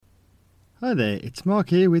Hi there, it's Mark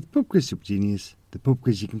here with Pub Quiz Super Genius, the pub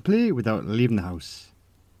quiz you can play without leaving the house.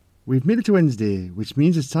 We've made it to Wednesday, which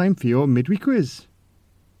means it's time for your midweek quiz.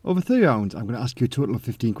 Over 3 rounds, I'm going to ask you a total of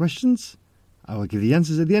 15 questions. I will give the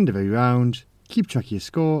answers at the end of every round, keep track of your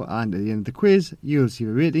score, and at the end of the quiz, you'll receive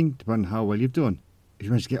a rating depending on how well you've done. If you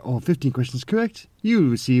manage to get all 15 questions correct, you will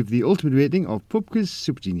receive the ultimate rating of Pub Quiz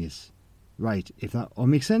Super Genius. Right, if that all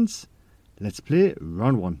makes sense, let's play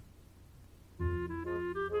round 1.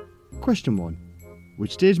 Question 1.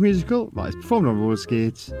 Which stage musical that is performed on roller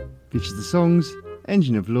skates features the songs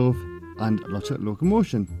Engine of Love and Lotta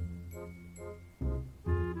Locomotion?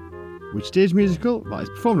 Which stage musical that is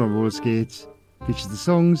performed on roller skates features the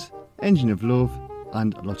songs Engine of Love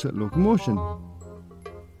and Lotta Locomotion?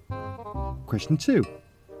 Question 2.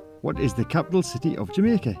 What is the capital city of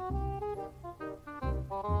Jamaica?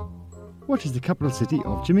 What is the capital city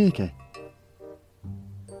of Jamaica?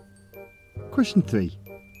 Question 3.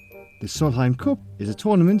 The Solheim Cup is a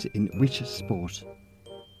tournament in which sport?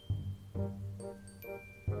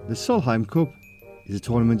 The Solheim Cup is a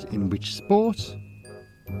tournament in which sport?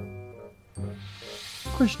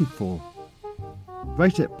 Question 4.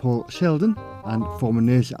 Writer Paul Sheldon and former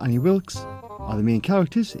nurse Annie Wilkes are the main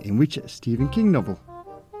characters in which Stephen King novel?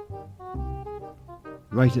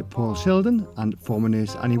 Writer Paul Sheldon and former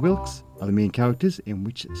nurse Annie Wilkes are the main characters in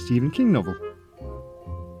which Stephen King novel?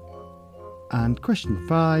 And question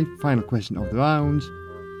 5, final question of the round.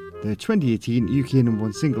 The 2018 UK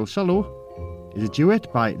 #1 single Shallow is a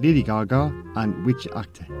duet by Lady Gaga and which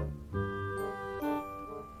actor?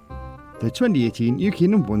 The 2018 UK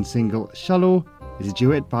 #1 single Shallow is a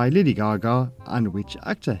duet by Lady Gaga and which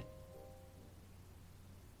actor?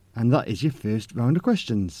 And that is your first round of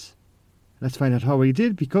questions. Let's find out how well you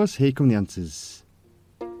did, because here come the answers.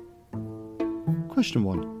 Question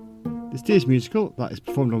 1. The stage musical that is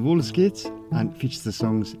performed on roller skates and features the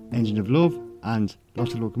songs Engine of Love and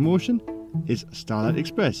Lotta Locomotion is Starlight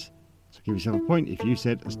Express. So give yourself a point if you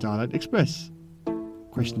said Starlight Express.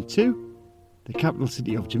 Question 2. The capital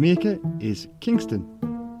city of Jamaica is Kingston.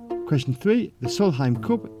 Question 3. The Solheim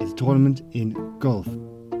Cup is a tournament in golf.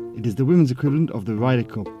 It is the women's equivalent of the Ryder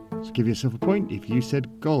Cup. So give yourself a point if you said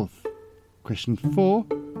golf. Question 4.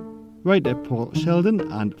 Writer Paul Sheldon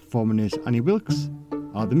and former nurse Annie Wilkes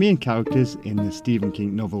are the main characters in the Stephen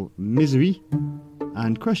King novel Misery.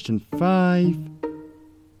 And question 5.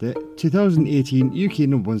 The 2018 UK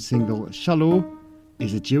 #1 single Shallow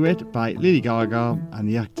is a duet by Lady Gaga and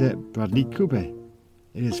the actor Bradley Cooper.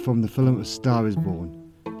 It is from the film A Star Is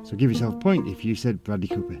Born. So give yourself a point if you said Bradley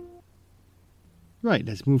Cooper. Right,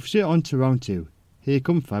 let's move straight on to round 2. Here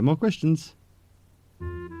come 5 more questions.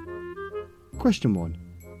 Question 1.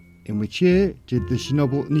 In which year did the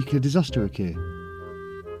Chernobyl nuclear disaster occur?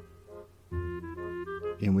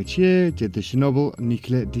 In which year did the Chernobyl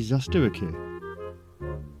nuclear disaster occur?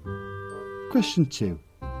 Question 2.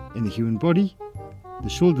 In the human body, the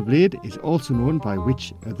shoulder blade is also known by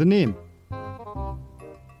which other name?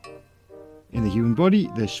 In the human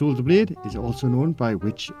body, the shoulder blade is also known by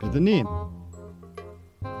which other name?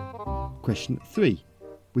 Question 3.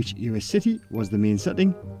 Which US city was the main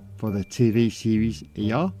setting for the TV series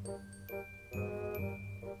ER?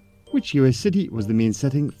 Which US city was the main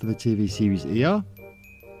setting for the TV series ER?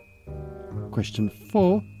 Question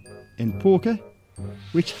 4. In poker,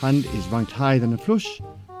 which hand is ranked higher than a flush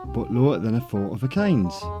but lower than a 4 of a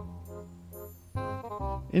kind?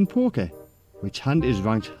 In poker, which hand is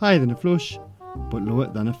ranked higher than a flush but lower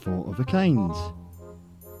than a 4 of a kind?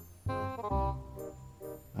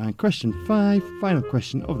 And question 5, final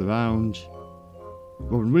question of the round.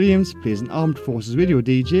 Robin Williams plays an armed forces radio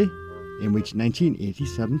DJ in which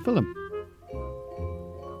 1987 film?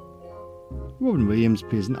 Robin Williams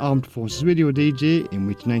plays an armed forces radio DJ in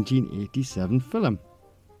which 1987 film?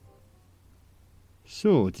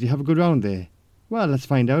 So, did you have a good round there? Well, let's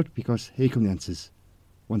find out, because here come the answers.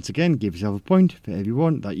 Once again, give yourself a point for every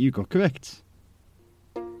one that you got correct.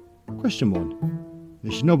 Question 1. The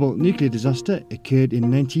Chernobyl nuclear disaster occurred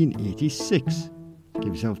in 1986.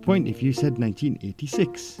 Give yourself a point if you said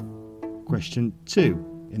 1986. Question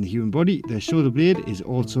 2. In the human body, the shoulder blade is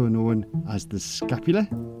also known as the scapula.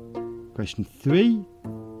 Question 3.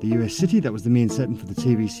 The US city that was the main setting for the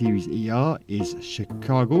TV series ER is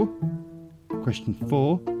Chicago. Question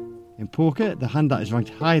 4. In poker, the hand that is ranked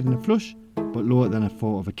higher than a flush but lower than a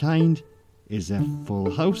 4 of a kind is a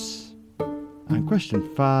full house. And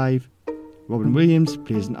question 5. Robin Williams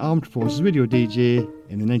plays an armed forces radio DJ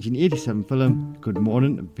in the 1987 film Good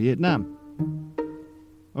Morning Vietnam.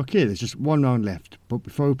 Okay, there's just one round left, but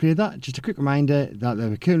before we play that, just a quick reminder that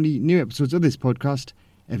there are currently new episodes of this podcast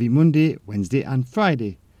every Monday, Wednesday and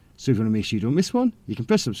Friday. So if you want to make sure you don't miss one, you can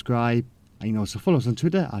press subscribe and you can also follow us on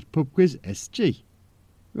Twitter at PubQuizSG.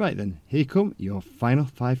 Right then, here come your final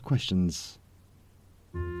 5 questions.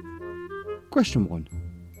 Question 1.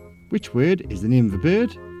 Which word is the name of a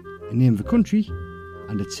bird, a name of a country,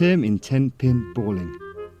 and a term in 10-pin bowling?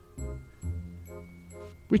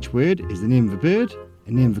 Which word is the name of a bird,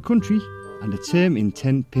 a name of a country, and a term in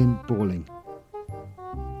 10-pin bowling?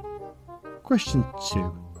 Question 2.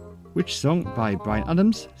 Which song by Bryan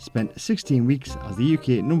Adams spent 16 weeks as the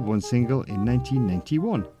UK #1 single in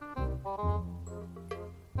 1991?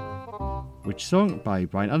 Which song by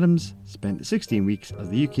Bryan Adams spent 16 weeks as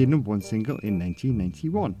the UK #1 single in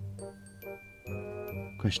 1991?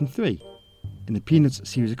 Question 3. In the Peanuts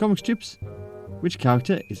series of comic strips, which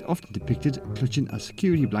character is often depicted clutching a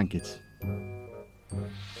security blanket?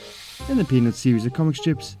 In the Peanuts series of comic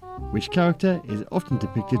strips, which character is often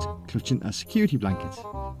depicted clutching a security blanket?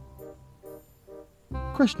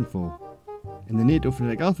 Question 4. In the NATO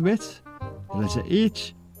phonetic alphabet, the letter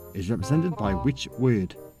H is represented by which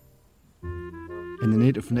word? In the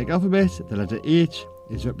NATO phonetic alphabet, the letter H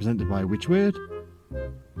is represented by which word?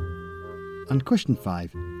 And question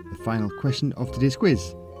 5, the final question of today's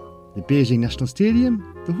quiz. The Beijing National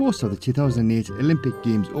Stadium, the host of the 2008 Olympic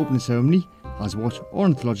Games opening ceremony, has what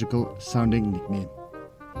ornithological sounding nickname?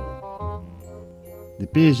 The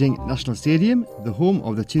Beijing National Stadium, the home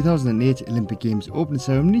of the 2008 Olympic Games opening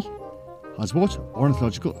ceremony, has what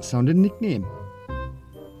ornithological sounding nickname?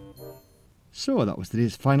 So that was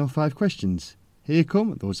today's final 5 questions. Here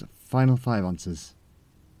come those final 5 answers.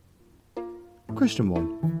 Question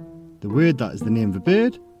 1. The word that is the name of a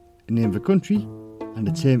bird, a name of a country, and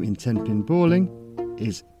a term in 10-pin bowling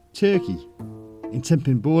is turkey. In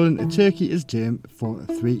 10-pin bowling, a turkey is a term for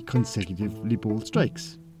 3 consecutively bowled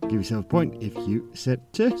strikes. Give yourself a point if you said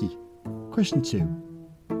turkey. Question 2.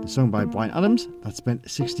 The song by Bryan Adams that spent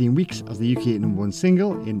 16 weeks as the UK #1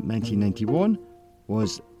 single in 1991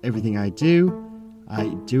 was Everything I Do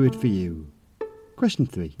It For You. Question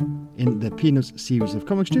 3. In the Peanuts series of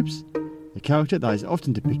comic strips, the character that is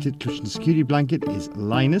often depicted clutching a security blanket is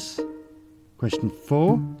Linus. Question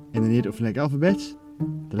 4. In the NATO phonetic alphabet,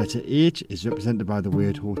 the letter H is represented by the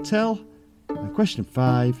word hotel. And question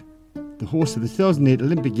 5. The host of the 2008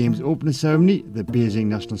 Olympic Games opening ceremony, the Beijing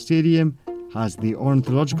National Stadium, has the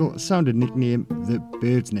ornithological sounding nickname the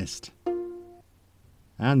Bird's Nest.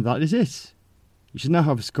 And that is it. You should now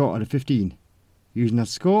have a score out of 15. Using that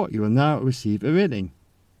score, you will now receive a rating.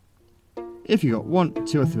 If you got 1,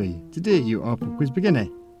 2 or 3, today you are a pub quiz beginner.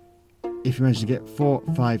 If you manage to get 4,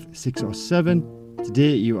 5, 6 or 7,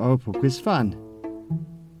 today you are a pub quiz fan.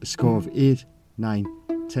 A score of 8, 9,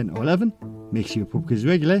 10 or 11 makes you a pub quiz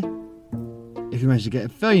regular. If you manage to get a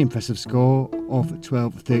very impressive score of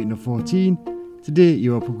 12, 13 or 14, today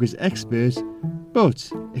you are a pub quiz expert.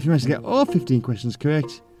 But if you manage to get all 15 questions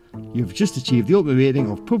correct, you've just achieved the ultimate rating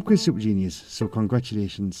of Pub Quiz Super Genius, so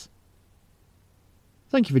congratulations.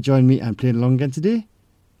 Thank you for joining me and playing along again today.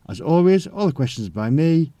 As always, all the questions by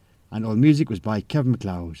me, and all the music was by Kevin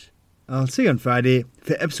MacLeod. I'll see you on Friday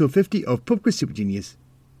for episode 50 of Pub Quiz Super Genius.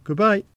 Goodbye.